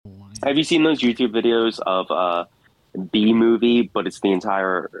Have you seen those YouTube videos of B movie, but it's the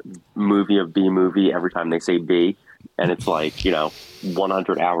entire movie of B movie every time they say B, and it's like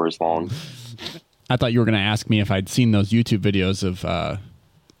 100 hours long. I thought you were going to ask me if I'd seen those YouTube videos of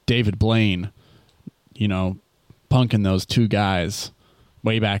David Blaine, punking those two guys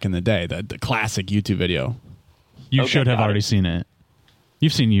way back in the day, the classic YouTube video. You should have already seen it.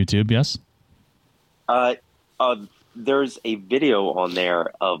 You've seen YouTube, yes? There's a video on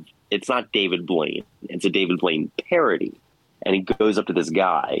there of, it's not David Blaine, it's a David Blaine parody, and he goes up to this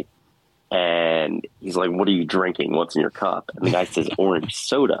guy, and he's like, "What are you drinking? What's in your cup?" And the guy says, "Orange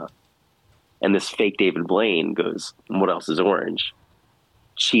soda." And this fake David Blaine goes, "What else is orange?"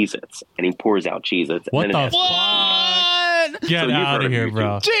 Cheez-Its. And he pours out Cheez-Its. What and the then fuck? Get out of here,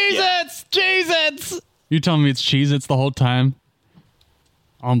 bro. Cheez-Its! Cheez-Its! You telling me it's Cheez-Its the whole time?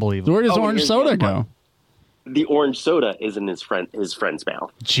 Unbelievable. So where does orange soda go? The orange soda is in his friend's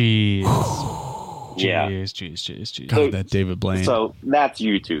mouth. Jeez. Yeah. Jeez. God, that David Blaine. So that's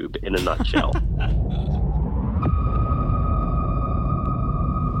YouTube in a nutshell.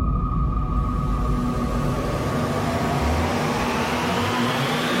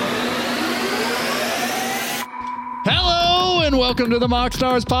 Hello and welcome to the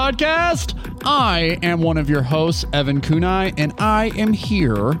MoxStars podcast. I am one of your hosts, Evan Kunai, and I am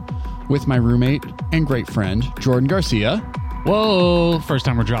here with my roommate and great friend, Jordan Garcia. Whoa. First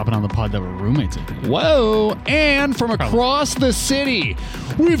time we're dropping on the pod that we're roommates again. Whoa. And from across the city,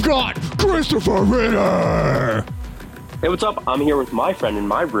 we've got Christopher Ritter. Hey, what's up? I'm here with my friend and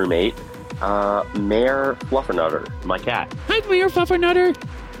my roommate, Mayor Fluffernutter, my cat. Hi, Mayor Fluffernutter.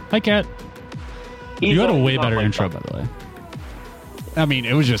 Hi, cat. You had a way better intro, by the way. I mean,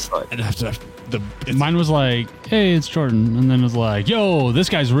 it was just... Mine was like, "Hey, it's Jordan," and then it was like, "Yo, this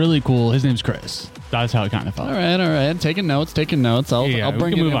guy's really cool. His name's Chris." That's how it kind of felt. All right. Taking notes. I'll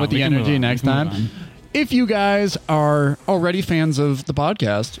bring it in with the energy next time. If you guys are already fans of the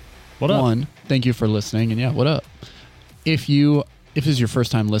podcast, what up? One, thank you for listening, and yeah, what up? If this is your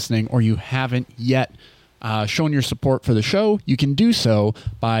first time listening or you haven't yet shown your support for the show, you can do so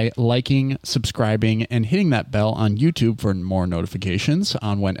by liking, subscribing, and hitting that bell on YouTube for more notifications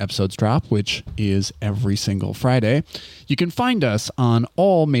on when episodes drop, which is every single Friday. You can find us on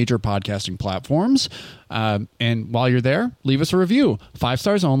all major podcasting platforms. And while you're there, leave us a review. 5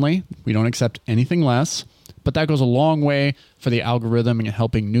 stars only. We don't accept anything less. But that goes a long way for the algorithm and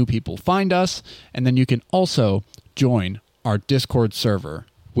helping new people find us. And then you can also join our Discord server,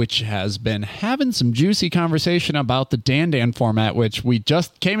 which has been having some juicy conversation about the Dan format, which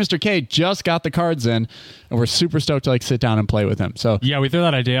Mr. K just got the cards in, and we're super stoked to sit down and play with him. So yeah, we threw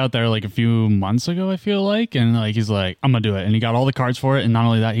that idea out there a few months ago, I feel like, and he's like, "I'm gonna do it," and he got all the cards for it, and not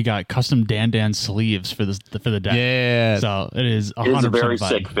only that, he got custom Dan sleeves for the deck. Yeah, so it is 100% It's a very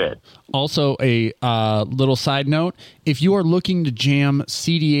sick fit. Also, a little side note: if you are looking to jam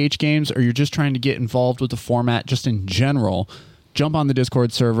CDH games, or you're just trying to get involved with the format just in general, jump on the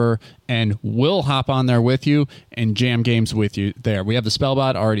Discord server and we'll hop on there with you and jam games with you there. We have the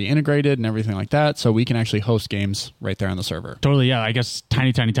Spellbot already integrated and everything like that, so we can actually host games right there on the server. Totally, yeah. I guess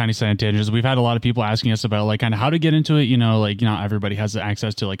tiny side tangents. We've had a lot of people asking us about kind of how to get into it. Not everybody has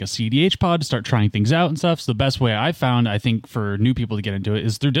access to a CDH pod to start trying things out and stuff. So the best way I found, I think, for new people to get into it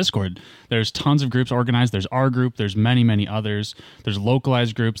is through Discord. There's tons of groups organized. There's our group. There's many others. There's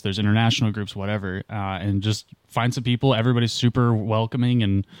localized groups. There's international groups, whatever. And just find some people. Everybody's super welcoming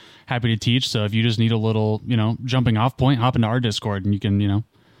and happy to teach. So if you just need a little, jumping off point, hop into our Discord and you can,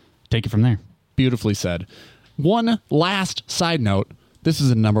 take it from there. Beautifully said. One last side note. This is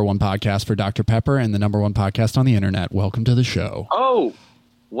the #1 podcast for Dr. Pepper and the #1 podcast on the internet. Welcome to the show. Oh,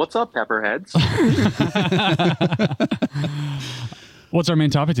 what's up, Pepperheads? What's our main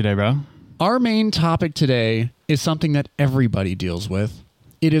topic today, bro? Our main topic today is something that everybody deals with.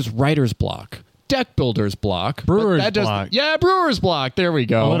 It is writer's block. Deck builder's block. Brewer's block. Yeah, brewer's block. There we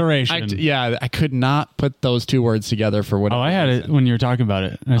go. Alliteration. I could not put those two words together for what. Oh, I had it when you were talking about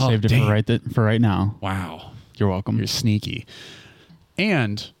it. I saved it for right now. Wow. You're welcome. You're sneaky.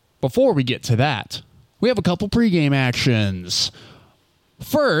 And before we get to that, we have a couple pregame actions.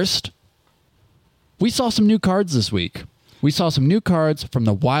 First, we saw some new cards this week. We saw some new cards from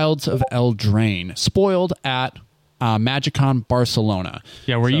the Wilds of Eldraine, spoiled at MagicCon Barcelona.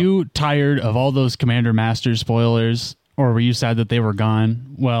 Yeah, were you tired of all those Commander Masters spoilers, or were you sad that they were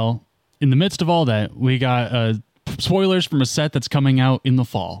gone? Well, in the midst of all that, we got spoilers from a set that's coming out in the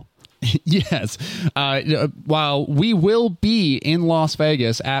fall. Yes. While we will be in Las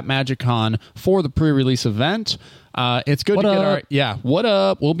Vegas at MagicCon for the pre-release event, it's good to get our... Yeah, what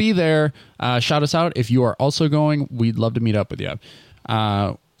up? We'll be there. Shout us out if you are also going. We'd love to meet up with you.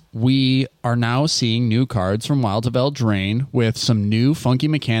 we are now seeing new cards from Wilds of Eldraine with some new funky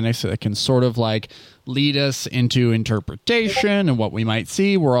mechanics that can sort of like lead us into interpretation and what we might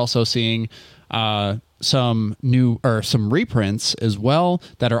see. We're also seeing some reprints as well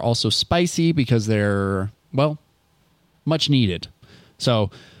that are also spicy because they're, well, much needed.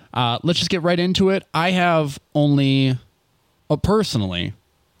 So let's just get right into it. I have personally,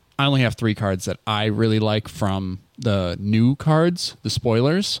 I only have 3 cards that I really like from the new cards, the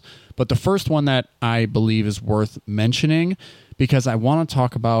spoilers. But the first one that I believe is worth mentioning, because I want to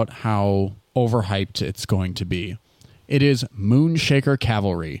talk about how overhyped it's going to be. It is Moonshaker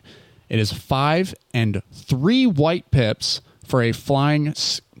Cavalry. It is 5 and 3 white pips for a flying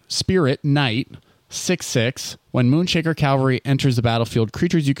spirit knight, 6/6. When Moonshaker Cavalry enters the battlefield,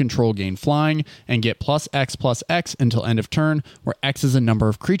 creatures you control gain flying and get +X/+X until end of turn, where X is a number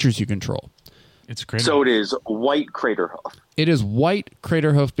of creatures you control. It's crazy. So it is white Craterhoof. It is white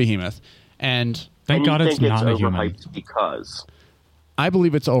Craterhoof Behemoth. And thank God it's not a human. Overhyped because I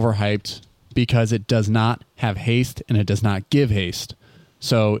believe it's overhyped because it does not have haste and it does not give haste.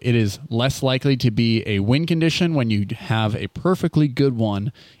 So it is less likely to be a win condition when you have a perfectly good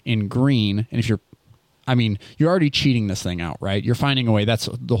one in green. And if you're already cheating this thing out, right? You're finding a way. That's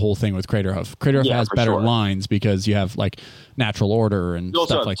the whole thing with Craterhoof. Craterhoof has better lines because you have like natural order and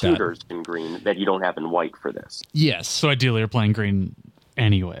stuff like that. You also have tutors in green that you don't have in white for this. Yes. So ideally, you're playing green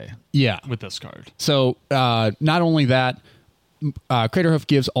anyway. Yeah. With this card. So not only that, Craterhoof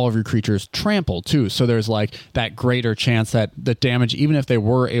gives all of your creatures trample too. So there's like that greater chance that the damage, even if they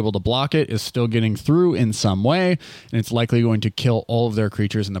were able to block it, is still getting through in some way, and it's likely going to kill all of their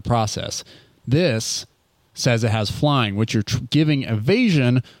creatures in the process. This says it has flying, which you're giving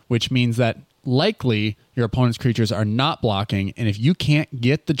evasion, which means that likely your opponent's creatures are not blocking, and if you can't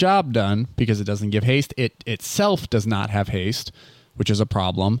get the job done because it doesn't give haste, it itself does not have haste, which is a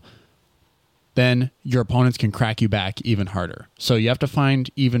problem, then your opponents can crack you back even harder. So you have to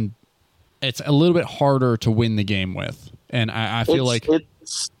find it's a little bit harder to win the game with, and I feel like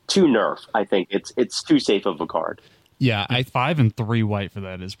it's too nerf. I think it's too safe of a card. Yeah, 5 and 3 white for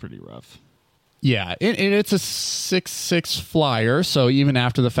that is pretty rough. Yeah, it's a 6/6 flyer, so even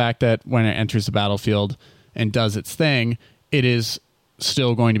after the fact that when it enters the battlefield and does its thing, it is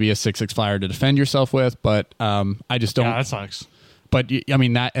still going to be a 6/6 flyer to defend yourself with, but I just don't... Yeah, that sucks. But, I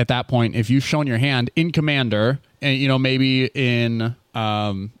mean, that at that point, if you've shown your hand in Commander, and, maybe in,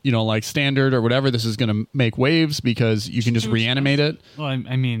 like Standard or whatever, this is going to make waves because you can just reanimate it. Well,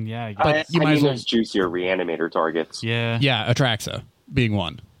 I mean, yeah. But you might as well... there's juicier reanimator targets. Yeah. Yeah, Atraxa being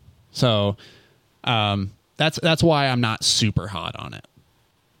one. So... that's why I'm not super hot on it.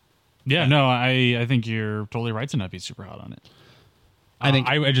 Yeah, no, I think you're totally right to not be super hot on it. I think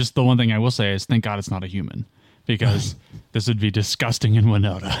I just, the one thing I will say is thank God it's not a human, because this would be disgusting in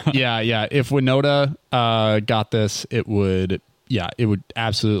Winota. yeah. If Winota got this, it would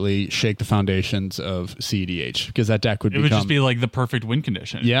absolutely shake the foundations of CEDH, because that deck would just be like the perfect win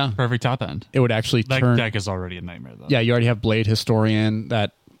condition. Yeah, perfect top end. It would actually that deck is already a nightmare though. Yeah, you already have Blade Historian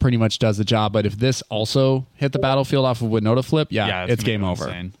that pretty much does the job, but if this also hit the battlefield off of Winota flip, it's game over.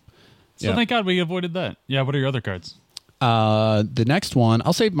 Insane. So thank God we avoided that. Yeah, what are your other cards? The next one,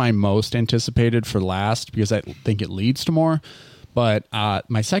 I'll save my most anticipated for last because I think it leads to more. But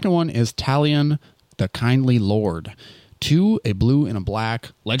my second one is Talion, the Kindly Lord. 2, a blue and a black,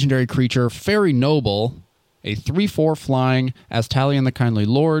 legendary creature, very noble, a 3/4 flying. As Talion, the Kindly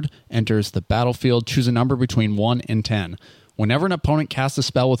Lord enters the battlefield, choose a number between 1 and 10. Whenever an opponent casts a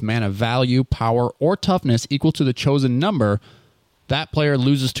spell with mana value, power, or toughness equal to the chosen number, that player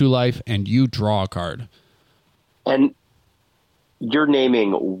loses 2 life and you draw a card. And you're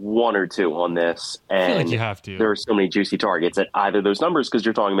naming 1 or 2 on this, and I feel like you have to. There are so many juicy targets at either those numbers because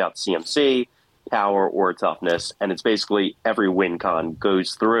you're talking about CMC, power, or toughness, and it's basically every win con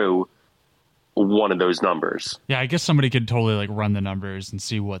goes through one of those numbers. Yeah, I guess somebody could totally like run the numbers and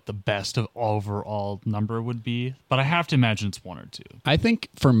see what the best of overall number would be, but I have to imagine it's 1 or 2. I think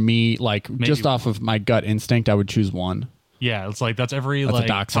for me, like maybe just off of my gut instinct, I would choose 1. Yeah, it's like that's every that's like a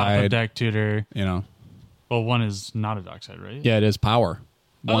dockside top of deck tutor. Well, 1 is not a dockside, right? Yeah, it is power.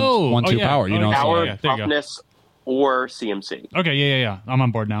 1, 2 power. Power, toughness, or CMC. Okay, yeah. I'm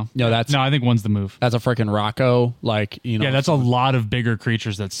on board now. No, I think 1's the move. That's a freaking Rocco, Yeah, that's a lot of bigger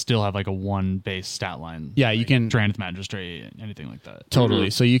creatures that still have like a 1 base stat line. Yeah, you can Drannith Magistrate, anything like that. Totally.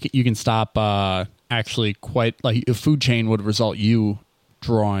 So you can stop. Actually, quite like a food chain would result you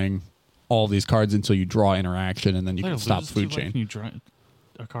drawing all these cards until you draw interaction, and then you can stop food chain. You draw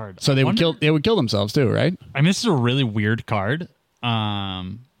a card. So they would kill themselves too, right? I mean, this is a really weird card,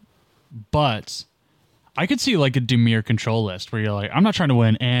 but I could see like a Dimir control list where you're like, I'm not trying to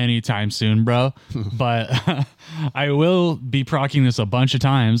win anytime soon, bro, but I will be proccing this a bunch of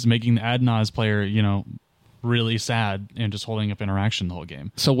times, making the Adnaz player, really sad and just holding up interaction the whole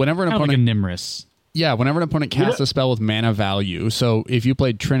game. So whenever an opponent, like a Nimrus. Yeah, whenever an opponent casts a spell with mana value, so if you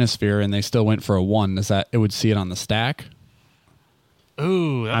played Trinisphere and they still went for a 1, it would see it on the stack?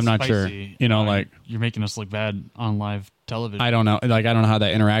 Ooh, that's I'm not spicy. sure. You're making us look bad on live television. I don't know. I don't know how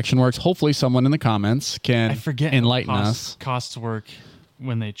that interaction works. Hopefully someone in the comments can enlighten us. Costs work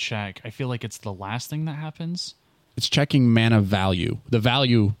when they check. I feel like it's the last thing that happens. It's checking mana value. The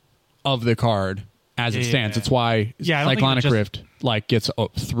value of the card as it stands. It's why Cyclonic Rift gets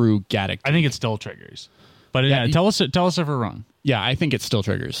through Gaddock. I think it still triggers. But tell us if we're wrong. Yeah, I think it still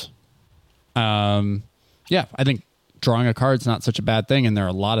triggers. I think drawing a card's not such a bad thing, and there are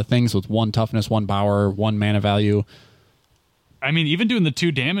a lot of things with 1 toughness, 1 power, 1 mana value. I mean, even doing the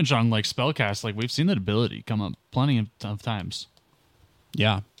 2 damage on spellcast, we've seen that ability come up plenty of times.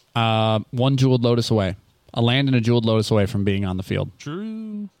 Yeah. 1 Jeweled Lotus away. A land and a Jeweled Lotus away from being on the field.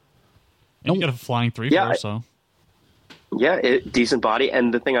 True. And you got a flying 3/4, so. Yeah, decent body.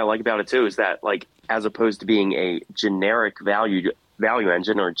 And the thing I like about it too is that as opposed to being a generic value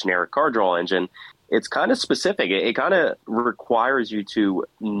engine or generic card draw engine, it's kind of specific. It kind of requires you to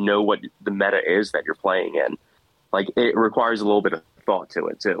know what the meta is that you're playing in. It requires a little bit of thought to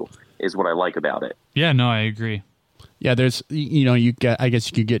it too, is what I like about it. Yeah, no, I agree. Yeah, there's, I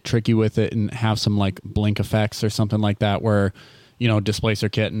guess you could get tricky with it and have some blink effects or something like that where, Displacer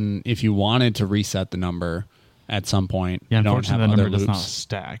Kit, and if you wanted to reset the number at some point, yeah, you don't unfortunately, have that other number does loops. not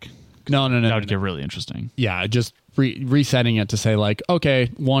stack. No. That would get really interesting. Yeah, just resetting it to say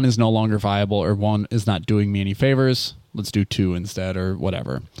okay, 1 is no longer viable or 1 is not doing me any favors. Let's do 2 instead or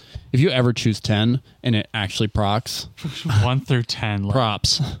whatever. If you ever choose 10 and it actually procs 1 through 10,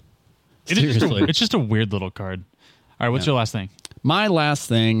 props. Seriously, it's just a weird little card. All right, what's your last thing? My last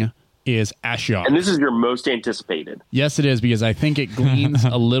thing is Ashiok. And this is your most anticipated. Yes, it is, because I think it gleans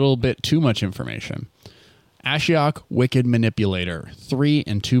a little bit too much information. Ashiok, Wicked Manipulator, 3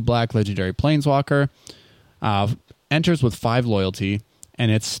 and 2 black legendary planeswalker, enters with 5 loyalty,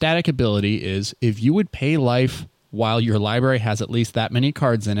 and its static ability is if you would pay life while your library has at least that many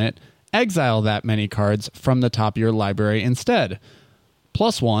cards in it, exile that many cards from the top of your library instead.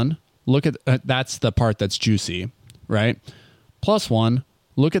 +1, look at that's the part that's juicy, right? +1,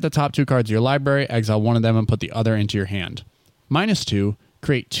 look at the top 2 cards of your library, exile one of them, and put the other into your hand. -2,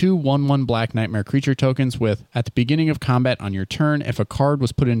 create 2 1/1 Black Nightmare creature tokens with, at the beginning of combat on your turn, if a card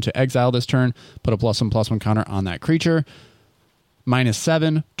was put into exile this turn, put a +1/+1 counter on that creature.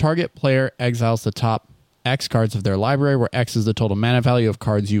 -7, target player exiles the top X cards of their library, where X is the total mana value of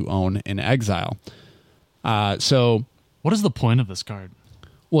cards you own in exile. So, what is the point of this card?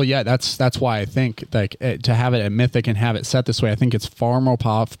 Well, yeah, that's why I think to have it at Mythic and have it set this way, I think it's far more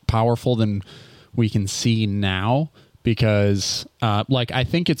powerful than we can see now. Because, I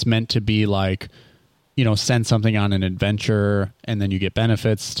think it's meant to be send something on an adventure and then you get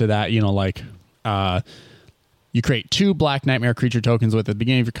benefits to that. You create 2 Black Nightmare creature tokens with at the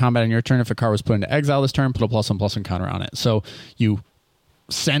beginning of your combat on your turn. If a card was put into exile this turn, put a +1/+1 counter on it. So you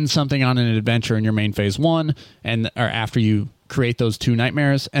send something on an adventure in your main phase 1, or after you create those 2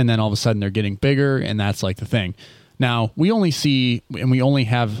 nightmares, and then all of a sudden they're getting bigger, and that's the thing. Now, we only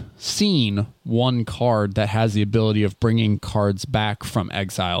have seen 1 card that has the ability of bringing cards back from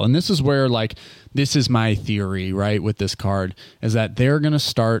exile. And this is where, this is my theory, right, with this card, is that they're going to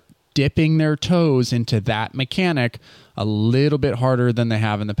start dipping their toes into that mechanic a little bit harder than they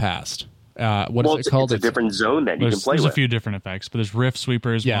have in the past. What is it called? It's a different zone that you can play with. There's a few different effects, but there's Rift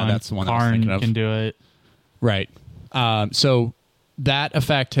Sweepers. Yeah, that's the one I was thinking of. Karn can do it. Right. So that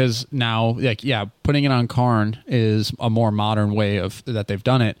effect has now, putting it on Karn is a more modern way of that they've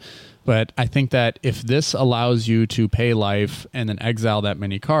done it. But I think that if this allows you to pay life and then exile that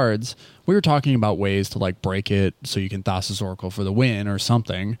many cards, we were talking about ways to break it so you can Thassa's Oracle for the win or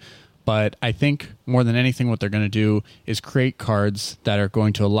something. But I think more than anything, what they're going to do is create cards that are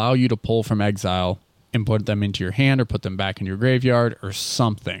going to allow you to pull from exile and put them into your hand or put them back in your graveyard or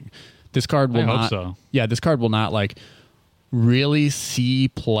something. This card will not. So. Yeah, this card will not really see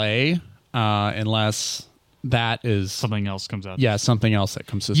play unless that is something else comes out. Yeah, something else that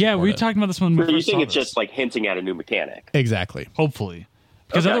comes to yeah, we were talking about this when we So you first think saw it's this. just hinting at a new mechanic? Exactly. Hopefully.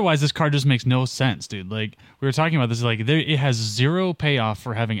 Because otherwise this card just makes no sense, dude. We were talking about this, it has 0 payoff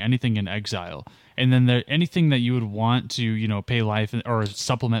for having anything in exile. And then anything that you would want to, pay life or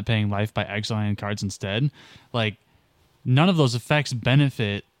supplement paying life by exiling cards instead, none of those effects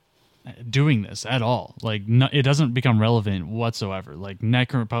benefit doing this at all. Like, no, it doesn't become relevant whatsoever. Like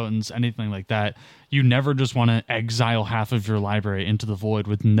Necropotence, anything like that, you never just want to exile half of your library into the void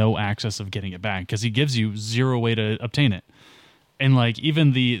with no access of getting it back, because he gives you zero way to obtain it. And like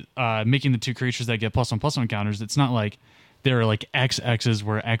even the making the 2 creatures that get +1/+1 counters, it's not like there are like X's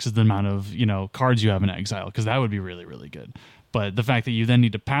where X is the amount of, you know, cards you have in exile, because that would be really, really good. But the fact that you then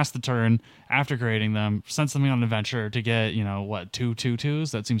need to pass the turn after creating them, send something on an adventure to get, you know, what,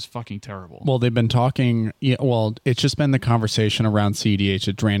 2/2/2s? That seems fucking terrible. Well, they've been talking. Yeah, well, it's just been the conversation around CDH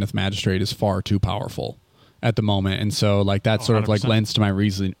that Drannith Magistrate is far too powerful at the moment, and so like that sort of like lends to my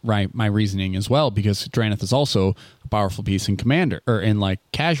reasoning as well, because Drannith is also a powerful piece in Commander, or in like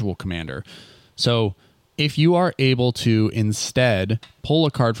casual Commander. So if you are able to instead pull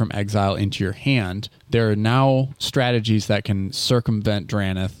a card from exile into your hand, there are now strategies that can circumvent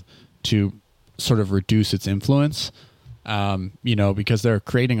Drannith to sort of reduce its influence. You know, because they're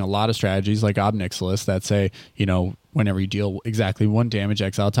creating a lot of strategies like Obnixilis that say, you know, whenever you deal exactly 1 damage,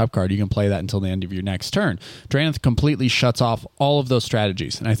 exile top card, you can play that until the end of your next turn. Drannith completely shuts off all of those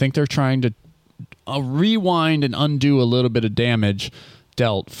strategies, and I think they're trying to rewind and undo a little bit of damage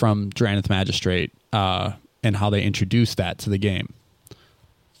dealt from Drannith Magistrate, and how they introduced that to the game.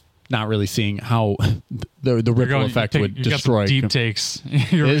 Not really seeing how the ripple effect would destroy. Deep takes.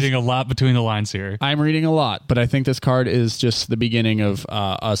 You're reading a lot between the lines here. I'm reading a lot, but I think this card is just the beginning of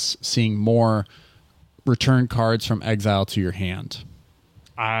us seeing more return cards from exile to your hand.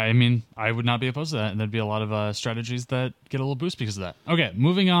 I mean, I would not be opposed to that, and there'd be a lot of strategies that get a little boost because of that. Okay,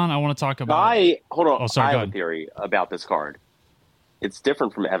 moving on. I want to talk about. Hold on. Oh, sorry, I have a theory about this card. It's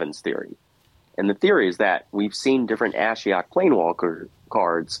different from Evan's theory, and the theory is that we've seen different Ashiok Planewalker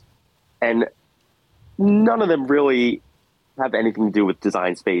cards, and none of them really have anything to do with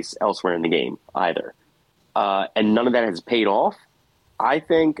design space elsewhere in the game either, and none of that has paid off. I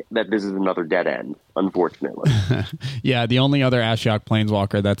think that this is another dead end, unfortunately. Yeah, the only other Ashiok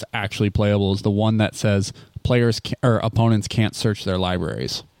Planeswalker that's actually playable is the one that says players or opponents can't search their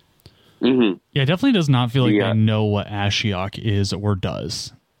libraries. Mm-hmm. Yeah, it definitely does not feel like they know what Ashiok is or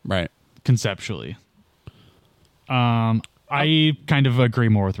does. Right. Conceptually. I kind of agree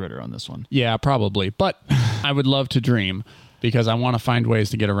more with Ritter on this one. Yeah, probably. But I would love to dream, because I want to find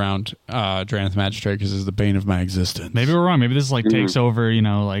ways to get around Drannith Magistrate, because it's the bane of my existence. Maybe we're wrong. Maybe this like takes over, you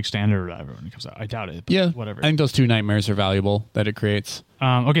know, like standard or whatever when it comes out. I doubt it. But yeah, whatever. I think those 2 nightmares are valuable that it creates.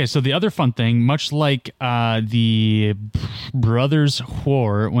 Okay, so the other fun thing, much like the Brothers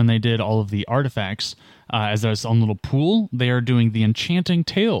War, when they did all of the artifacts as their own little pool, they are doing the Enchanting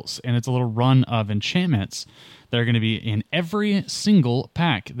Tales, and it's a little run of enchantments. They're going to be in every single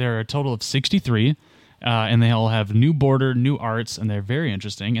pack. There are a total of 63. And they all have new border, new arts, and they're very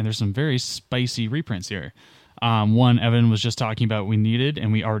interesting. And there's some very spicy reprints here. One Evan was just talking about we needed,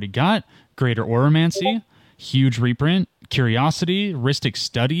 and we already got Greater Oromancy, huge reprint, Curiosity, Rhystic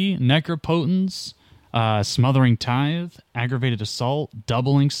Study, Necropotence, Smothering Tithe, Aggravated Assault,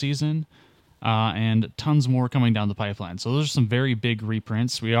 Doubling Season, and tons more coming down the pipeline. So those are some very big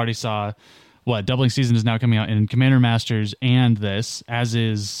reprints. We already saw Doubling Season is now coming out in Commander Masters and this, as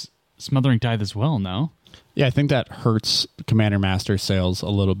is Smothering Tithe as well, no? Yeah, I think that hurts Commander Master sales a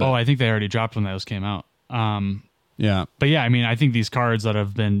little bit. Oh, I think they already dropped when those came out. Yeah. But yeah, I mean, I think these cards that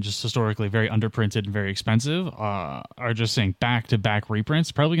have been just historically very underprinted and very expensive are just saying back-to-back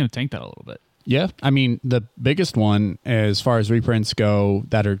reprints. Probably going to tank that a little bit. Yeah, I mean, the biggest one as far as reprints go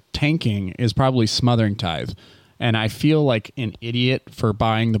that are tanking is probably Smothering Tithe. And I feel like an idiot for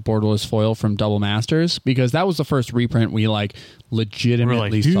buying the Borderless Foil from Double Masters, because that was the first reprint we like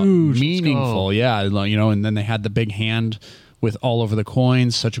legitimately saw meaningful. Yeah, you know, and then they had the big hand with all over the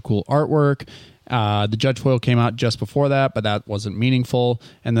coins, such a cool artwork. The Judge Foil came out just before that, but that wasn't meaningful.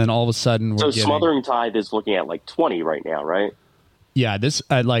 And then all of a sudden, we're getting... Smothering Tithe is looking at like 20 right now, right? Yeah, this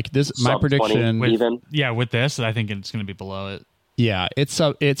my prediction. With this, I think it's going to be below it. Yeah, it's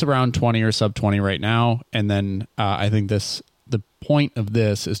around 20 or sub 20 right now, and then I think the point of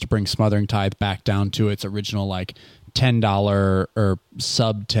this is to bring Smothering Tithe back down to its original like $10 or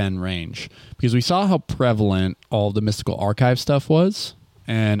sub 10 range, because we saw how prevalent all of the Mystical Archive stuff was,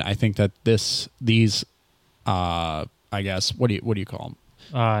 and I think that these I guess what do you call them?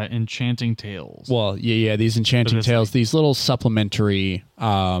 Enchanting Tales. Well, yeah, these Enchanting Tales, these little supplementary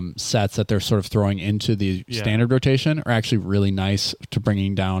sets that they're sort of throwing into the standard rotation are actually really nice to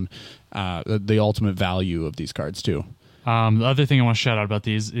bringing down the ultimate value of these cards too. The other thing I want to shout out about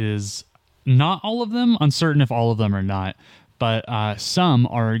these is not all of them, uncertain if all of them are not, but some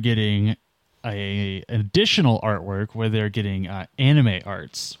are getting an additional artwork where they're getting anime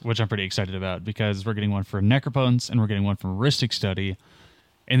arts, which I'm pretty excited about, because we're getting one for Necropotence and we're getting one from Rhystic Study.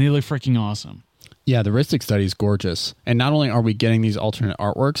 and they look freaking awesome. Yeah, the Ristic study is gorgeous. And not only are we getting these alternate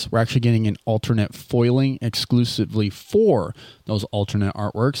artworks, we're actually getting an alternate foiling exclusively for those alternate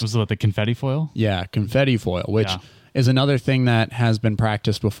artworks. Was it the confetti foil? Yeah, confetti foil, which is another thing that has been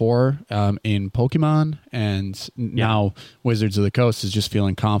practiced before in Pokemon. And now Wizards of the Coast is just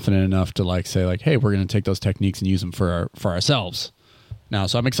feeling confident enough to say, hey, we're going to take those techniques and use them for ourselves now.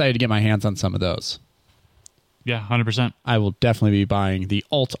 So I'm excited to get my hands on some of those. Yeah, 100%. I will definitely be buying the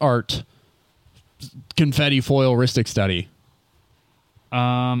alt art confetti foil Ristic study.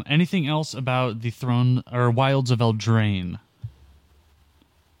 Anything else about the Throne or Wilds of Eldraine?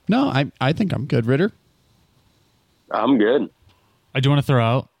 No, I think I'm good, Ritter. I'm good. I do want to throw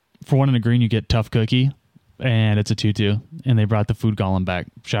out, for 1 in a green, you get Tough Cookie, and it's a 2/2, and they brought the food golem back.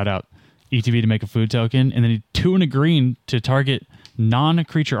 Shout out. ETB to make a food token, and then 2 in a green to target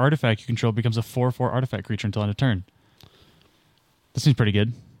non-creature artifact you control becomes a 4/4 artifact creature until end of turn. That seems pretty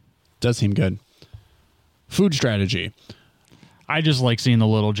good. Does seem good. Food strategy. I just like seeing the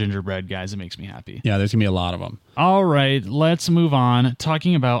little gingerbread guys. It makes me happy. Yeah, there's going to be a lot of them. All right, let's move on.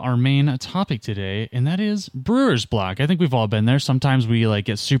 Talking about our main topic today, and that is Brewer's Block. I think we've all been there. Sometimes we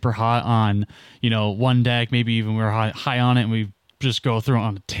get super hot on, one deck. Maybe even we're high on it, and we just go through it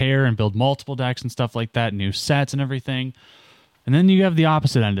on a tear and build multiple decks and stuff like that, new sets and everything. And then you have the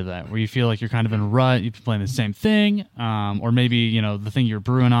opposite end of that, where you feel like you're kind of in a rut. You've been playing the same thing, or maybe the thing you're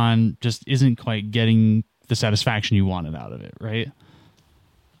brewing on just isn't quite getting the satisfaction you wanted out of it, right?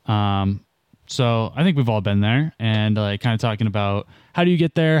 So I think we've all been there, and kind of talking about how do you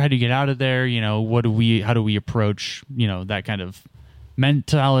get there, how do you get out of there, how do we approach that kind of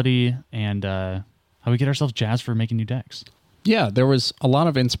mentality, and how we get ourselves jazzed for making new decks. Yeah, there was a lot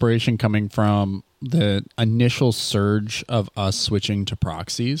of inspiration coming from the initial surge of us switching to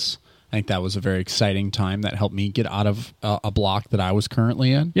proxies. I think that was a very exciting time that helped me get out of a block that I was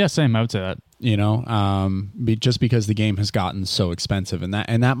currently in. Yeah, same. I would say that. Just because the game has gotten so expensive, and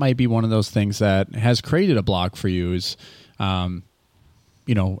that might be one of those things that has created a block for you is, having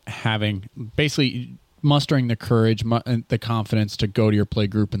basically mustering the courage, the confidence to go to your play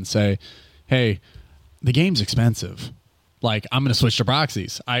group and say, hey, the game's expensive. I'm going to switch to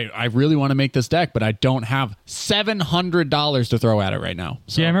proxies. I really want to make this deck, but I don't have $700 to throw at it right now.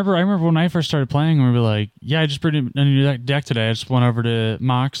 So. Yeah, I remember when I first started playing, we were like, yeah, I just put in a new deck today. I just went over to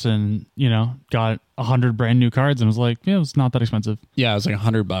Mox and, got 100 brand new cards and was like, yeah, it's not that expensive. Yeah, it was like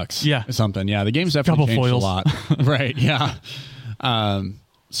 $100. Yeah. Or something. Yeah, the game's definitely changed foils. a lot. Right, yeah.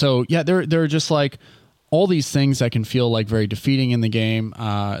 So, yeah, there are just all these things that can feel very defeating in the game,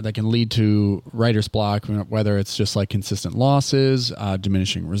 that can lead to writer's block, whether it's just consistent losses,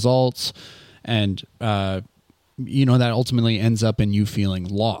 diminishing results, and that ultimately ends up in you feeling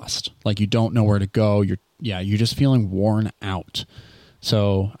lost. You don't know where to go. You're just feeling worn out.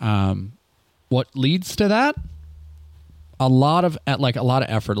 So what leads to that? A lot of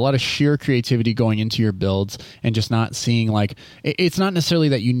effort, a lot of sheer creativity going into your builds, and just not seeing it's not necessarily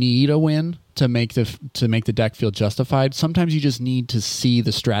that you need a win to make the deck feel justified. Sometimes you just need to see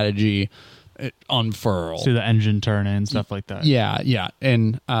the strategy unfurl, see the engine turn and stuff like that. Yeah,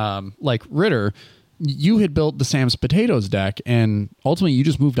 and Ritter, you had built the Sam's Potatoes deck, and ultimately you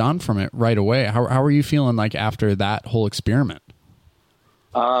just moved on from it right away. How are you feeling after that whole experiment?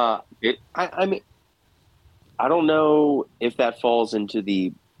 I don't know if that falls into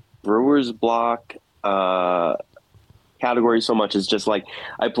the Brewer's Block category so much as just I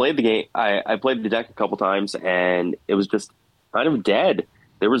played the game. I played the deck a couple times, and it was just kind of dead.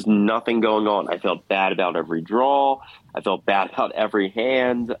 There was nothing going on. I felt bad about every draw. I felt bad about every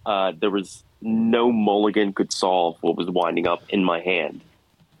hand. There was no mulligan could solve what was winding up in my hand.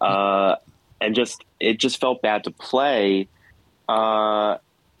 And it just felt bad to play, and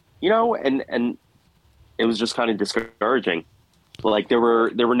it was just kind of discouraging. There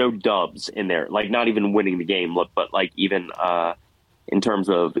were no dubs in there, not even winning the game, but even in terms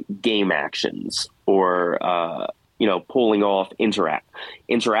of game actions or pulling off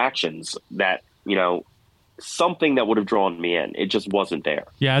interactions that something that would have drawn me in. It just wasn't there.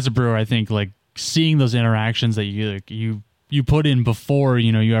 Yeah, as a brewer, I think seeing those interactions that you put in before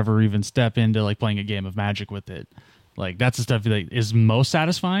you ever even step into playing a game of Magic with it. That's the stuff that is most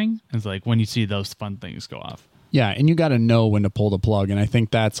satisfying. It's when you see those fun things go off. Yeah, and you got to know when to pull the plug, and I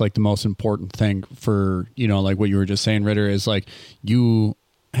think that's the most important thing for what you were just saying, Ritter, is you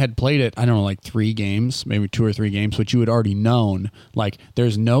had played it, I don't know, 3 games, maybe 2 or 3 games, but you had already known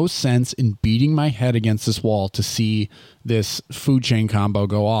there's no sense in beating my head against this wall to see this food chain combo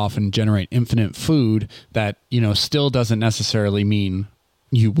go off and generate infinite food that still doesn't necessarily mean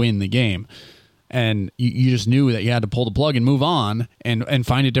you win the game. and you just knew that you had to pull the plug and move on and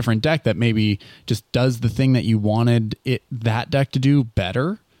find a different deck that maybe just does the thing that you wanted that deck to do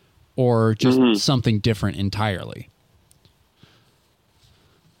better, or just something different entirely.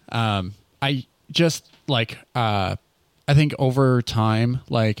 I just I think over time,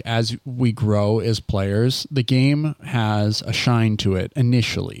 like as we grow as players, the game has a shine to it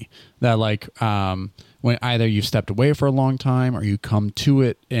initially that when either you've stepped away for a long time or you come to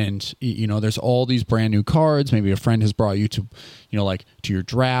it and, there's all these brand new cards. Maybe a friend has brought you to, to your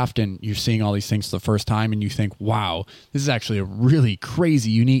draft, and you're seeing all these things for the first time and you think, wow, this is actually a really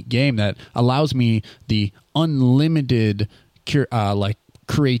crazy, unique game that allows me the unlimited,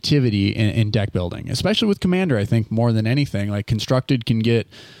 creativity in deck building, especially with Commander. I think more than anything, like Constructed can get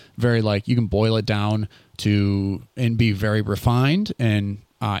very you can boil it down to and be very refined and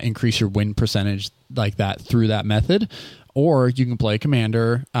increase your win percentage like that through that method, or you can play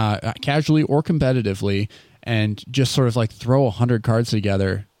Commander casually or competitively and just sort of throw 100 cards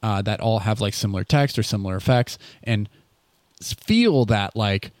together that all have similar text or similar effects and feel that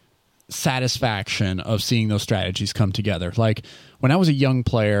satisfaction of seeing those strategies come together. When I was a young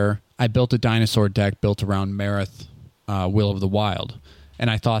player, I built a dinosaur deck built around Marith, Will of the Wild, and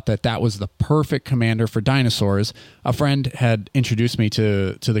I thought that was the perfect commander for dinosaurs. A friend had introduced me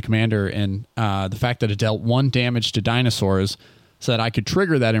to the commander, and the fact that it dealt 1 damage to dinosaurs so that I could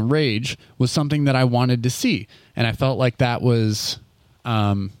trigger that in Rage was something that I wanted to see. And I felt like that was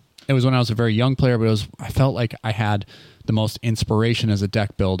it was when I was a very young player, but I felt like I had the most inspiration as a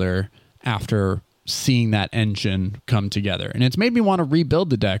deck builder after seeing that engine come together. And it's made me want to rebuild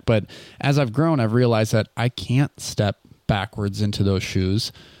the deck, but as I've grown, I've realized that I can't step backwards into those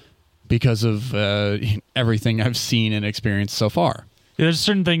shoes because of everything I've seen and experienced so far. Yeah, there's a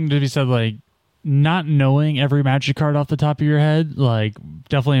certain thing to be said, not knowing every Magic card off the top of your head,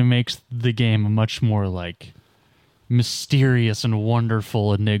 definitely makes the game a much more mysterious and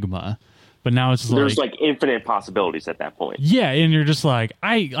wonderful enigma. But now it's there's infinite possibilities at that point. Yeah, and you're just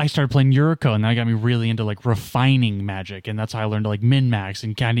I started playing Yuriko, and that got me really into refining Magic, and that's how I learned to min max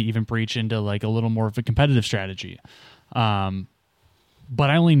and kind of even breach into a little more of a competitive strategy. But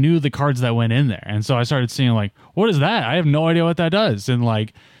I only knew the cards that went in there, and so I started seeing what is that? I have no idea what that does, and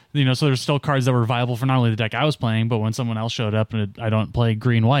so there's still cards that were viable for not only the deck I was playing, but when someone else showed up and I don't play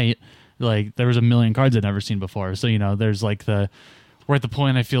green white, there was a million cards I'd never seen before. So there's we're at the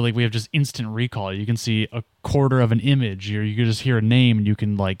point I feel we have just instant recall. You can see a quarter of an image, or you can just hear a name and you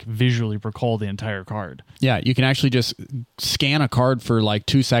can visually recall the entire card. Yeah, you can actually just scan a card for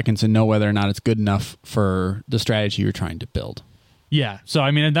 2 seconds and know whether or not it's good enough for the strategy you're trying to build. Yeah, so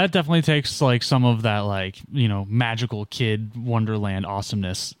that definitely takes some of that magical kid wonderland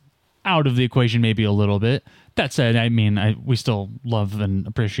awesomeness out of the equation maybe a little bit. That said, we still love and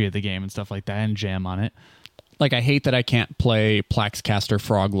appreciate the game and stuff like that and jam on it. I hate that I can't play Plaxcaster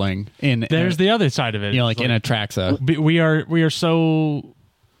Frogling There's the other side of it. In Atraxa. We are so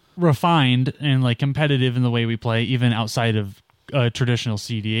refined and competitive in the way we play, even outside of a traditional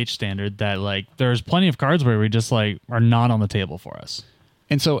CDH standard, that there's plenty of cards where we just are not on the table for us.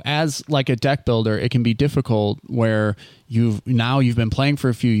 And so as a deck builder, it can be difficult where you've been playing for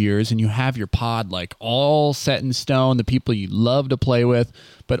a few years and you have your pod all set in stone, the people you love to play with,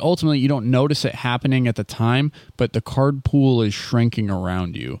 but ultimately you don't notice it happening at the time, but the card pool is shrinking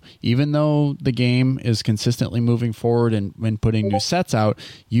around you. Even though the game is consistently moving forward and when putting new sets out,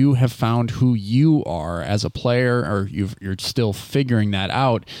 you have found who you are as a player, or you're still figuring that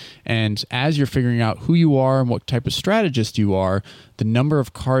out. And as you're figuring out who you are and what type of strategist you are, the number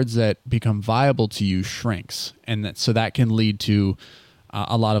of cards that become viable to you shrinks. And so that can lead to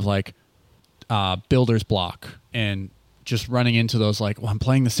a lot of builder's block and just running into those I'm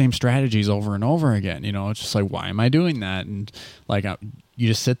playing the same strategies over and over again. It's just why am I doing that? And you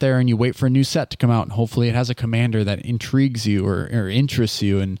just sit there and you wait for a new set to come out, and hopefully it has a commander that intrigues you or interests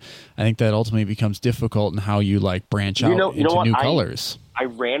you. And I think that ultimately becomes difficult in how you branch out into new colors. I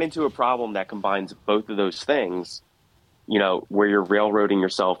ran into a problem that combines both of those things, where you're railroading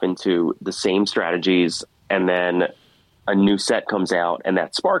yourself into the same strategies, and then a new set comes out and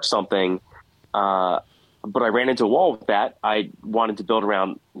that sparks something. But I ran into a wall with that. I wanted to build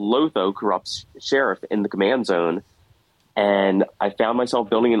around Lotho, Corrupt Sheriff, in the command zone, and I found myself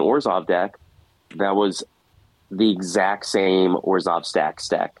building an Orzhov deck that was the exact same Orzhov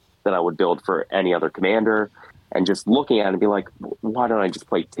stack that I would build for any other commander, and just looking at it and be why don't I just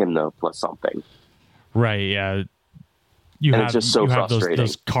play Tymna plus something? Right, yeah. It's just so frustrating.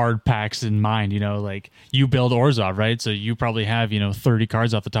 Those card packs in mind, you build Orzhov, right? So you probably have, 30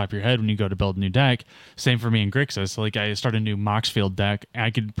 cards off the top of your head when you go to build a new deck. Same for me and Grixis. I start a new Moxfield deck. I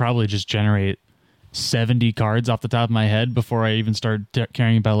could probably just generate 70 cards off the top of my head before I even start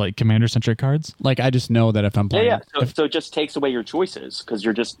caring about like commander-centric cards. Like, I just know that if I'm playing... So it just takes away your choices because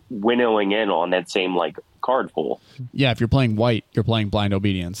you're just winnowing in on that same, like, card pool. Yeah, if you're playing white, you're playing Blind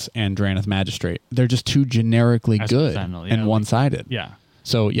Obedience and Drannith Magistrate. They're just too generically good and one-sided. Yeah.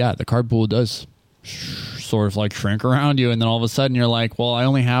 So, yeah, the card pool does sort of, like, shrink around you, and then all of a sudden you're like, well, I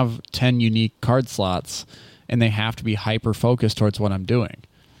only have 10 unique card slots, and they have to be hyper-focused towards what I'm doing.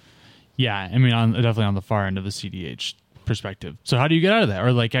 Yeah, I mean, definitely on the far end of the CDH perspective. So how do you get out of that?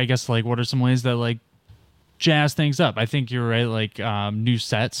 Or, like, I guess, like, what are some ways that, like, jazz things up? I think you're right. Like, new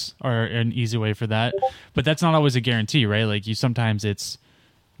sets are an easy way for that. But that's not always a guarantee, right? Like, sometimes it's,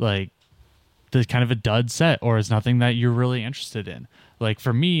 like, the kind of a dud set, or it's nothing that you're really interested in. Like,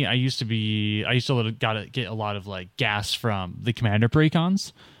 for me, I used to get a lot of, like, gas from the Commander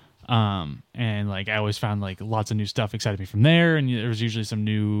Precons. And, like, I always found, like, lots of new stuff excited me from there. And there was usually some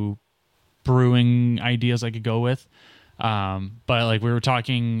new brewing ideas I could go with. But like we were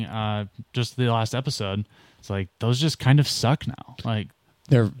talking just the last episode, it's like those just kind of suck now. Like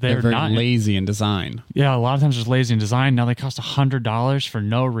they're very not lazy in design. Yeah, a lot of times just lazy in design. Now they cost $100 for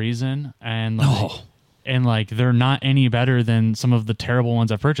no reason, and like, they're not any better than some of the terrible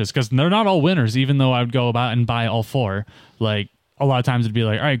ones I've purchased, because they're not all winners. Even though I would go about and buy all four, like a lot of times it'd be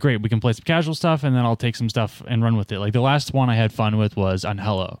like, all right, great, we can play some casual stuff, and then I'll take some stuff and run with it. Like the last one I had fun with was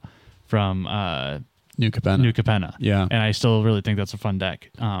Unhello from New Capenna. Yeah. And I still really think that's a fun deck.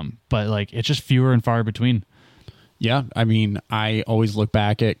 But like it's just fewer and far between. Yeah. I mean, I always look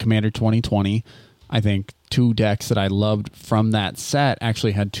back at Commander 2020. I think two decks that I loved from that set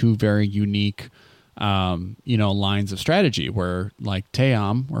actually had two very unique lines of strategy, where like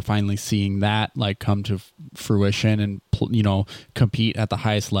Teom, we're finally seeing that like come to fruition and compete at the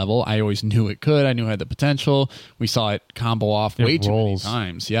highest level. I always knew it could. I knew it had the potential. We saw it combo off way too many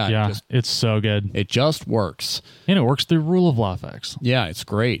times. Yeah, it's so good. It just works, and it works through Rule of Law effects. Yeah, it's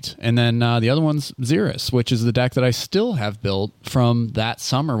great. And then the other one's Xeris, which is the deck that I still have built from that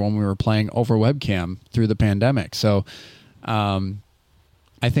summer when we were playing over webcam through the pandemic. So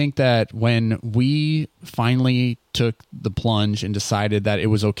I think that when we finally took the plunge and decided that it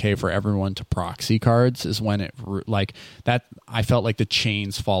was okay for everyone to proxy cards is when it like that I felt like the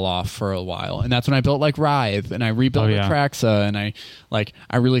chains fall off for a while. And that's when I built like Writhe and I rebuilt Atraxa, and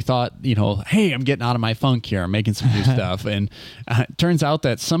I really thought, hey, I'm getting out of my funk here. I'm making some new stuff. And it turns out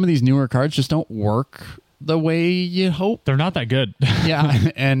that some of these newer cards just don't work the way you hope. They're not that good.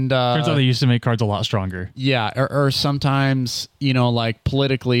 Yeah. And turns out they used to make cards a lot stronger. Yeah. Or sometimes, like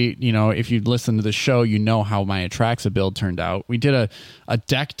politically, if you listen to the show, how my Atraxa build turned out. We did a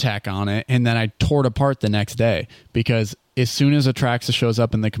deck tech on it, and then I tore it apart the next day, because as soon as Atraxa shows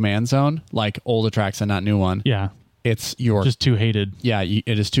up in the command zone, like old Atraxa, not new one. Yeah. It's just too hated. Yeah,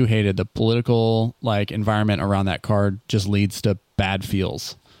 it is too hated. The political like environment around that card just leads to bad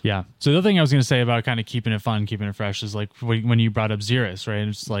feels. Yeah. So the other thing I was going to say about kind of keeping it fun, keeping it fresh, is like when you brought up Xeris, right?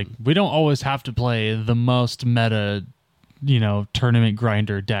 It's like we don't always have to play the most meta, tournament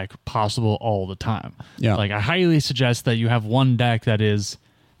grinder deck possible all the time. Yeah. Like I highly suggest that you have one deck that is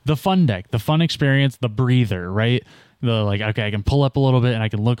the fun deck, the fun experience, the breather, right? The like, okay, I can pull up a little bit and I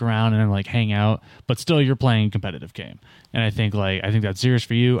can look around and like hang out, but still you're playing a competitive game. And I think that's Xeris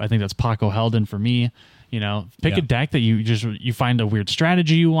for you. I think that's Paco Helden for me. Pick a deck that you find a weird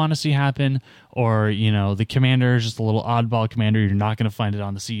strategy you want to see happen, or, the commander is just a little oddball commander. You're not going to find it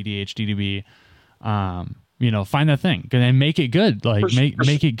on the CEDH, DDB. Find that thing and make it good. Like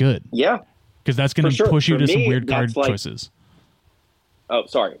make it good. Yeah. Because that's going to push you to some weird card choices. Oh,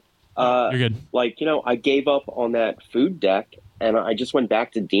 sorry. You're good. I gave up on that food deck and I just went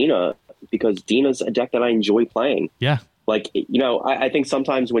back to Dina because Dina's a deck that I enjoy playing. Yeah. I think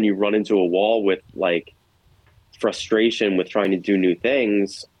sometimes when you run into a wall with frustration with trying to do new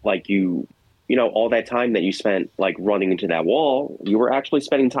things, all that time that you spent running into that wall, you were actually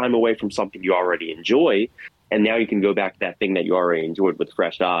spending time away from something you already enjoy. And now you can go back to that thing that you already enjoyed with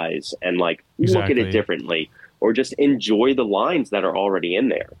fresh eyes and look at it differently, or just enjoy the lines that are already in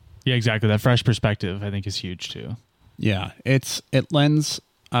there. Yeah, exactly. That fresh perspective, I think, is huge too. Yeah. It lends,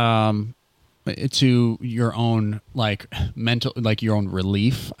 to your own mental, your own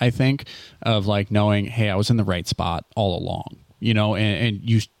relief, I think, of knowing, hey, I was in the right spot all along, and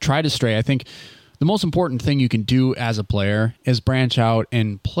you try to stray. I think the most important thing you can do as a player is branch out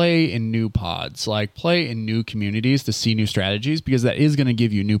and play in new pods, play in new communities to see new strategies, because that is going to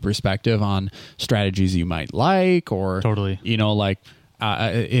give you new perspective on strategies you might like, or totally,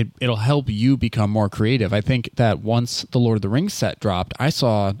 it'll help you become more creative. I think that once the Lord of the Rings set dropped, I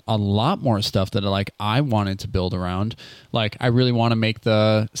saw a lot more stuff that I wanted to build around. I really want to make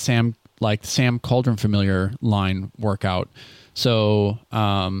the Sam like Sam Cauldron Familiar line workout. So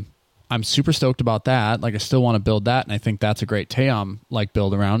I'm super stoked about that. Like I still want to build that, and I think that's a great Teom like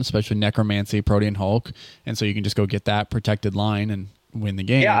build around, especially Necromancy, Protean Hulk, and so you can just go get that protected line and win the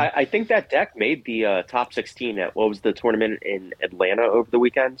game. Yeah, I think that deck made the top 16 at what was the tournament in Atlanta over the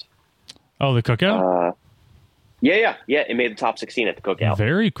weekend? Oh, the cookout? Yeah. It made the top 16 at the cookout.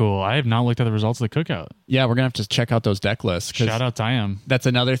 Very cool. I have not looked at the results of the cookout. Yeah, we're gonna have to check out those deck lists. Shout out Tiam. That's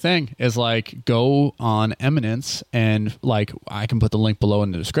another thing is like go on Eminence and like I can put the link below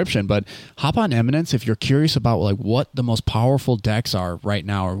in the description, but hop on Eminence if you're curious about like what the most powerful decks are right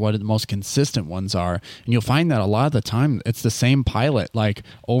now or what the most consistent ones are, and you'll find that a lot of the time it's the same pilot like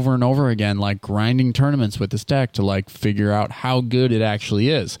over and over again, like grinding tournaments with this deck to like figure out how good it actually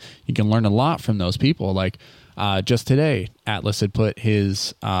is. You can learn a lot from those people. Like just today, Atlas had put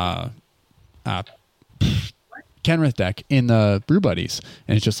his Kenrith deck in the Brew Buddies,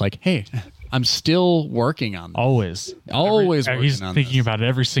 and it's just like, hey, I'm still working on this. Always working he's on thinking this. about it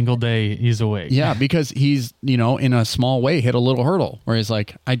every single day he's awake. Yeah, because he's, in a small way hit a little hurdle where he's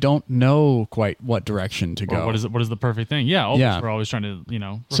like, I don't know quite what direction to go. What is the perfect thing? Yeah, we're always trying to,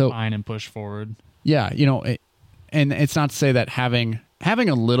 refine and push forward. Yeah, and it's not to say that having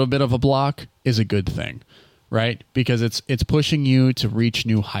a little bit of a block is a good thing. Right, because it's pushing you to reach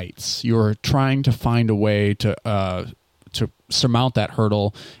new heights. You're trying to find a way to surmount that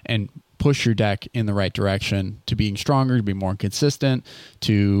hurdle and push your deck in the right direction to being stronger, to be more consistent,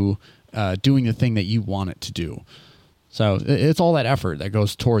 to doing the thing that you want it to do. So it's all that effort that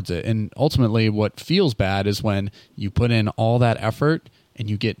goes towards it. And ultimately, what feels bad is when you put in all that effort and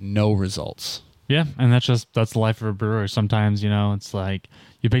you get no results. Yeah, and that's the life of a brewer. Sometimes, it's like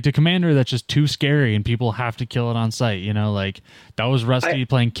you picked a commander that's just too scary and people have to kill it on site. Like that was Rusty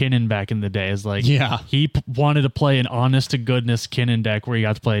playing Kinnan back in the day. It's like he wanted to play an honest to goodness Kinnan deck where you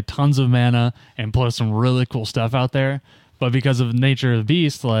got to play tons of mana and put some really cool stuff out there. But because of the nature of the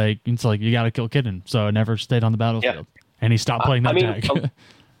beast, like it's like you got to kill Kinnan, so it never stayed on the battlefield. Yeah. And he stopped playing that deck.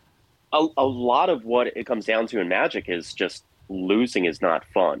 a lot of what it comes down to in Magic is just losing is not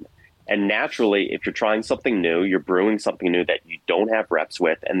fun. And naturally, if you're trying something new, you're brewing something new that you don't have reps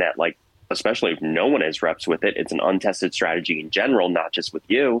with, and that, like, especially if no one has reps with it, it's an untested strategy in general, not just with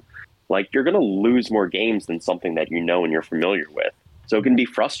you, like, you're going to lose more games than something that you know and you're familiar with. So it can be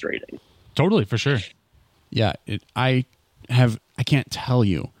frustrating. Totally, for sure. Yeah, I can't tell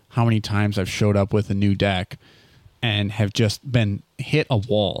you how many times I've showed up with a new deck and have just been hit a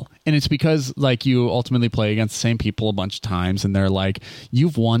wall. And it's because like you ultimately play against the same people a bunch of times and they're like,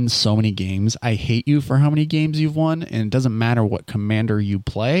 you've won so many games. I hate you for how many games you've won. And it doesn't matter what commander you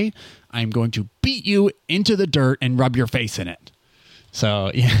play. I'm going to beat you into the dirt and rub your face in it. So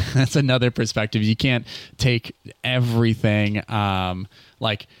yeah, that's another perspective. You can't take everything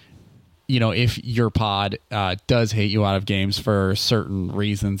if your pod does hate you out of games for certain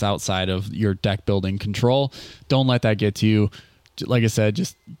reasons outside of your deck building control, don't let that get to you. Like I said,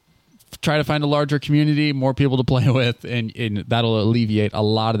 just try to find a larger community, more people to play with, and that'll alleviate a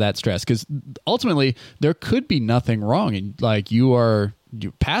lot of that stress. Because ultimately, there could be nothing wrong. And like you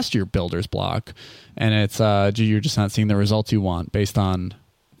past your builder's block, and it's you're just not seeing the results you want based on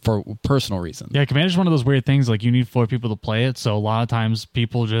for personal reasons. Yeah, Commander's one of those weird things, like you need 4 people to play it, so a lot of times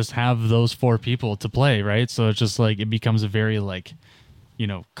people just have those 4 people to play, right? So it's just like it becomes a very like,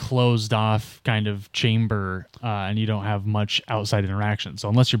 closed off kind of chamber, and you don't have much outside interaction. So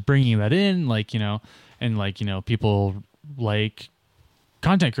unless you're bringing that in, people like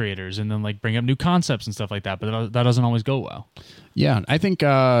content creators and then like bring up new concepts and stuff like that, but that doesn't always go well. Yeah, I think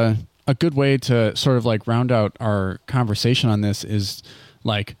a good way to sort of like round out our conversation on this is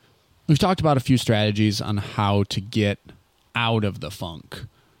like we've talked about a few strategies on how to get out of the funk,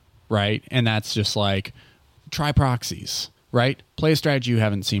 right? And that's just like try proxies, right? Play a strategy you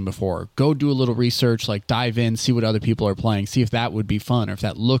haven't seen before. Go do a little research, like dive in, see what other people are playing, see if that would be fun or if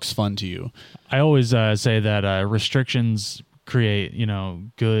that looks fun to you. I always say that restrictions create,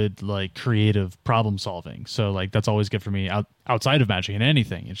 good like creative problem solving. So like that's always good for me outside of Magic and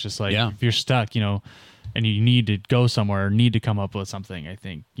anything. It's just like if you're stuck, and you need to go somewhere, need to come up with something, I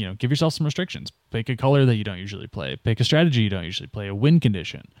think, give yourself some restrictions. Pick a color that you don't usually play. Pick a strategy you don't usually play, a win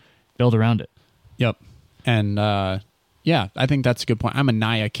condition. Build around it. Yep. And I think that's a good point. I'm a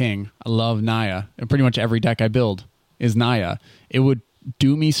Naya king. I love Naya. And pretty much every deck I build is Naya. It would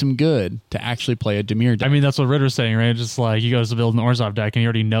do me some good to actually play a Dimir deck. I mean, that's what Ritter's saying, right? Just like he goes to build an Orzhov deck and he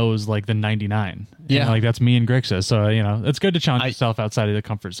already knows like the 99. Yeah. And, like that's me and Grixis. So, it's good to challenge yourself outside of the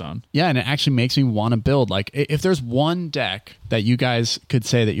comfort zone. Yeah, and it actually makes me want to build. Like, if there's one deck that you guys could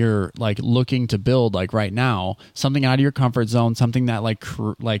say that you're like looking to build, like right now, something out of your comfort zone, something that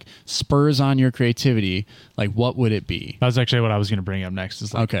like spurs on your creativity, like what would it be? That's actually what I was going to bring up next.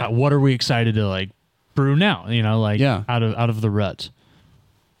 Is like, okay, what are we excited to like brew now? Out of the rut.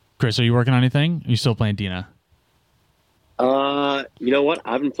 Chris, are you working on anything? Are you still playing Dina? You know what?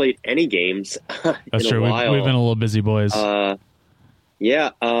 I haven't played any games. That's true. We've been a little busy, boys.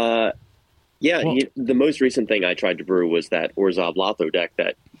 Yeah. Well, The most recent thing I tried to brew was that Orzhov Lotho deck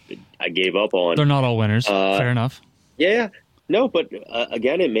that I gave up on. They're not all winners. Fair enough. Yeah. No, but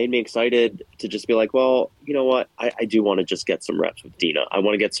again, it made me excited to just be like, well, you know what? I do want to just get some reps with Dina. I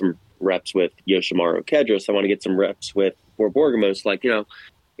want to get some reps with Yoshimaru Kedris. I want to get some reps with Borborgamos. Like,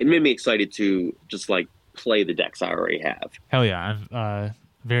 it made me excited to just like play the decks I already have. Hell yeah. I'm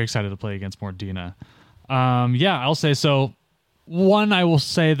very excited to play against more Dina. I'll say so. One I will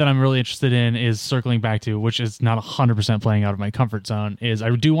say that I'm really interested in is circling back to, which is not 100% playing out of my comfort zone, is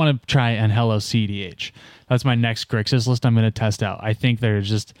I do want to try Angelo CDH. That's my next Grixis list I'm going to test out. I think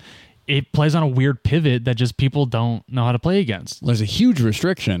it plays on a weird pivot that just people don't know how to play against. There's a huge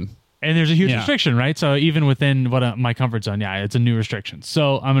restriction. And there's a huge restriction, right? So even within my comfort zone, it's a new restriction.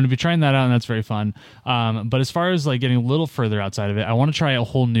 So I'm going to be trying that out, and that's very fun. But as far as like getting a little further outside of it, I want to try a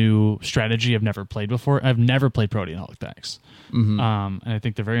whole new strategy I've never played before. I've never played Protean Hulk decks. Mm-hmm. And I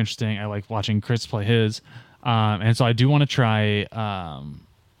think they're very interesting. I like watching Chris play his. And so I do want to try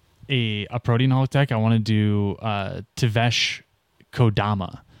a Protean Hulk deck. I want to do Tivesh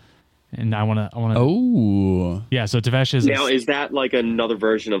Kodama. And I want to. Oh, yeah. So Tivesh is now. Is that like another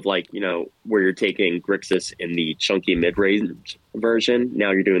version of like where you're taking Grixis in the chunky mid range version?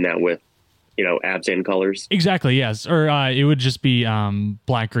 Now you're doing that with Abzan colors. Exactly. Yes. Or it would just be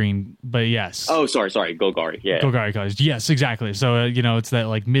black green. But yes. Oh, sorry. Golgari. Yeah. Golgari colors. Yes. Exactly. So it's that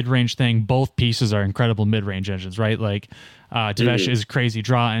like mid range thing. Both pieces are incredible mid range engines, right? Like Tivesh is a crazy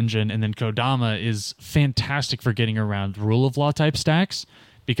draw engine, and then Kodama is fantastic for getting around rule of law type stacks.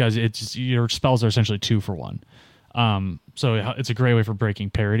 Because your spells are essentially 2 for 1. So it's a great way for breaking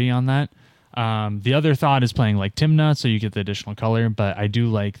parity on that. The other thought is playing like Timna, so you get the additional color, but I do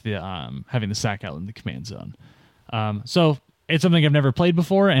like the having the sack out in the command zone. So it's something I've never played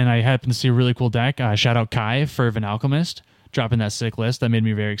before, and I happen to see a really cool deck. Shout out Kai, Fervent Alchemist, dropping that sick list. That made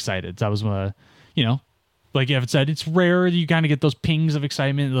me very excited. That was, like Evan said, it's rare you kind of get those pings of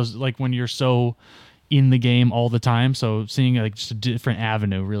excitement, those like when you're so in the game all the time. So seeing like just a different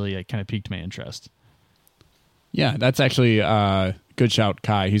avenue really kind of piqued my interest. Yeah, that's actually a good shout,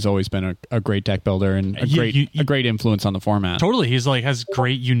 Kai. He's always been a great deck builder and a great influence on the format. Totally. He's like has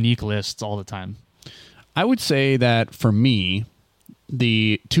great unique lists all the time. I would say that for me,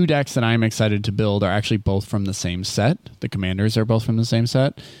 the 2 decks that I'm excited to build are actually both from the same set. The commanders are both from the same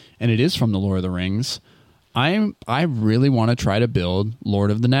set, and it is from the Lord of the Rings. I really want to try to build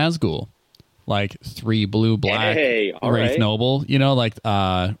Lord of the Nazgul. Like 3 blue black Wraith right. Noble, like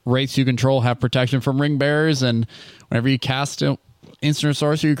Wraiths you control have protection from ring bearers, and whenever you cast instant or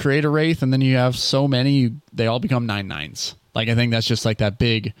sorcery, you create a Wraith, and then you have so many, they all become 9/9s. Like I think that's just like that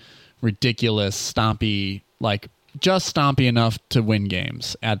big, ridiculous, stompy, like just stompy enough to win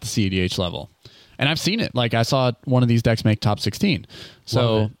games at the CEDH level. And I've seen it. Like I saw one of these decks make top 16.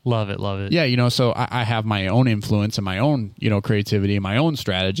 So love it. Yeah, so I have my own influence and my own, creativity and my own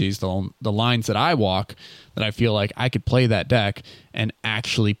strategies, the lines that I walk that I feel like I could play that deck and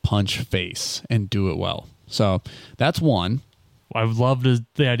actually punch face and do it well. So that's one. I love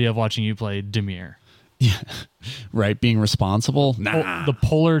the idea of watching you play Dimir. Yeah. Right. Being responsible. Nah. The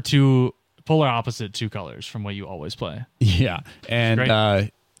polar opposite 2 colors from what you always play. Yeah.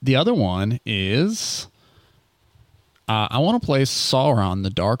 And the other one is I want to play Sauron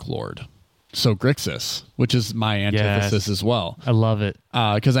the Dark Lord. So Grixis, which is my antithesis as well. I love it.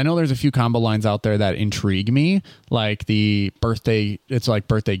 Because I know there's a few combo lines out there that intrigue me, like the birthday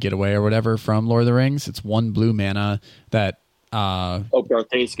getaway or whatever from Lord of the Rings. It's 1 blue mana that...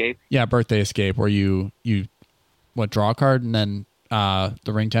 Birthday Escape? Yeah, Birthday Escape, where you draw a card and then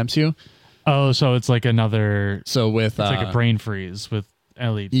the ring tempts you. Oh, so it's like another... So with... It's like a brain freeze with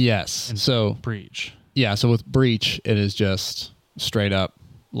LED. Yes. So Breach. Yeah, so with Breach, it is just straight up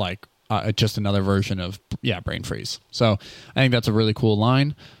like just another version of brain freeze. So I think that's a really cool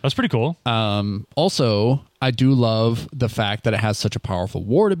line. That's pretty cool. Also, I do love the fact that it has such a powerful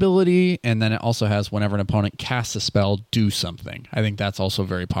ward ability, and then it also has whenever an opponent casts a spell, do something. I think that's also a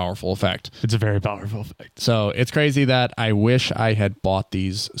very powerful effect. It's a very powerful effect. So it's crazy that I wish I had bought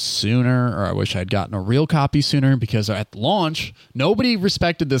these sooner, or I wish I'd gotten a real copy sooner, because at launch, nobody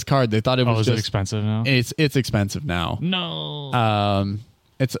respected this card. They thought it was it expensive now? It's expensive now. No.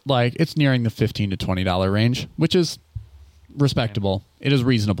 It's nearing the $15 to $20 range, which is respectable. It is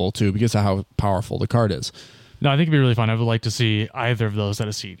reasonable too, because of how powerful the card is. No, I think it'd be really fun. I would like to see either of those at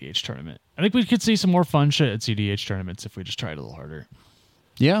a CDH tournament. I think we could see some more fun shit at CDH tournaments if we just tried a little harder.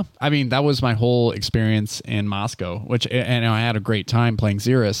 Yeah, I mean, that was my whole experience in Moscow, and I had a great time playing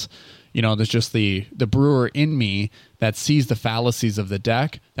Xerus. You know, there's just the brewer in me that sees the fallacies of the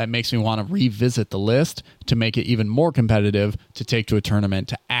deck that makes me want to revisit the list to make it even more competitive, to take to a tournament,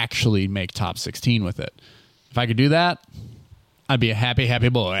 to actually make top 16 with it. If I could do that, I'd be a happy, happy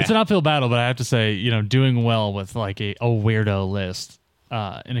boy. It's an uphill battle, but I have to say, you know, doing well with like a weirdo list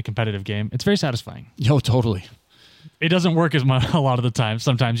in a competitive game, it's very satisfying. Yo, totally. It doesn't work as much a lot of the time.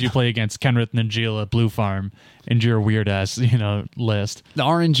 Sometimes you play against Kenrith Nangila Blue Farm and your weird ass, you know, list. The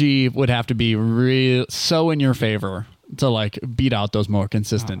RNG would have to be so in your favor to like beat out those more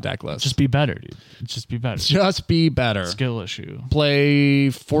consistent deck lists. Just be better, dude. Just be better. Just be better. Skill issue. Play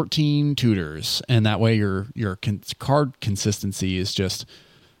 14 tutors, and that way your card consistency is just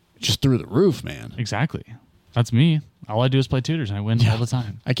through the roof, man. Exactly. That's me. All I do is play tutors, and I win all the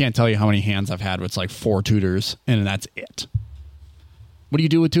time. I can't tell you how many hands I've had where it's like 4 tutors, and that's it. What do you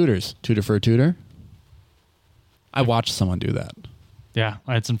do with tutors? Tutor for a tutor? I watched someone do that. Yeah,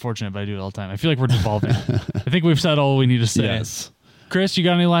 it's unfortunate, but I do it all the time. I feel like we're devolving. I think we've said all we need to say. Yes. Chris, you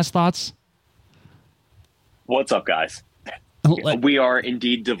got any last thoughts? What's up, guys? We are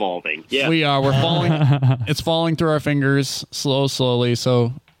indeed devolving. Yeah, we are. We're falling. It's falling through our fingers slowly.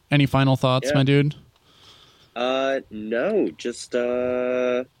 So, any final thoughts, my dude? No, just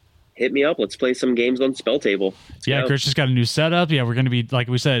hit me up. Let's play some games on Spell Table. Yeah, Chris just got a new setup. Yeah, we're going to be, like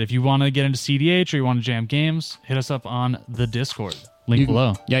we said, if you want to get into CDH or you want to jam games, hit us up on the Discord. Link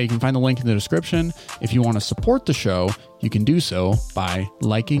below. Yeah, you can find the link in the description. If you want to support the show, you can do so by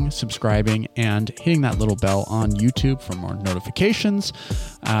liking, subscribing, and hitting that little bell on YouTube for more notifications.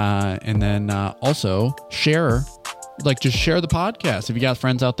 And then also share. Just share the podcast. If you got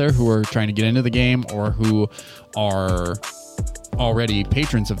friends out there who are trying to get into the game or who are already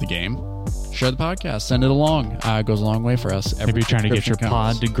patrons of the game, share the podcast. Send it along. It goes a long way for us. Maybe you're trying to get your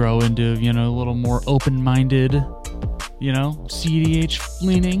pod to grow into, a little more open-minded, CDH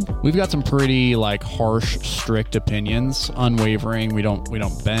leaning. We've got some pretty harsh, strict opinions, unwavering. We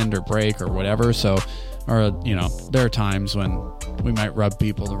don't bend or break or whatever. So, there are times when we might rub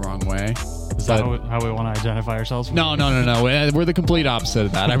people the wrong way. Is that how we want to identify ourselves? No. We're the complete opposite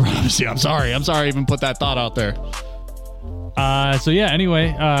of that. I promise you. I'm sorry I even put that thought out there.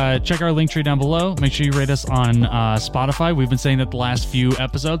 Anyway, check our link tree down below. Make sure you rate us on Spotify. We've been saying that the last few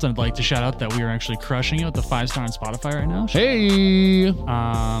episodes, I'd like to shout out that we are actually crushing it with the 5-star on Spotify right now. Hey!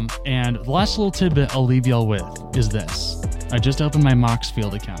 And the last little tidbit I'll leave y'all with is this. I just opened my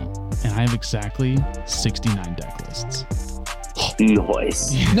MoxField account, and I have exactly 69 deck lists.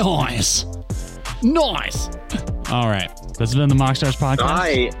 Nice. Nice. All right. This has been the MoxStars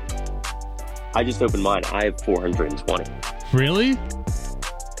podcast. I just opened mine. I have 420. Really?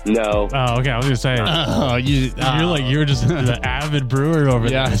 No. Oh, okay. I was gonna say. You're just the avid brewer over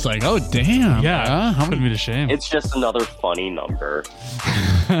there. Yeah, it's like, oh damn. Yeah, how put me to shame. It's just another funny number.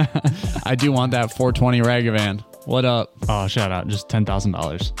 I do want that 420 Ragavan. What up? Oh, shout out. Just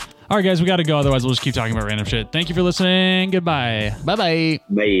 $10,000. All right, guys, we got to go. Otherwise, we'll just keep talking about random shit. Thank you for listening. Goodbye. Bye-bye.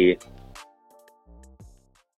 Bye.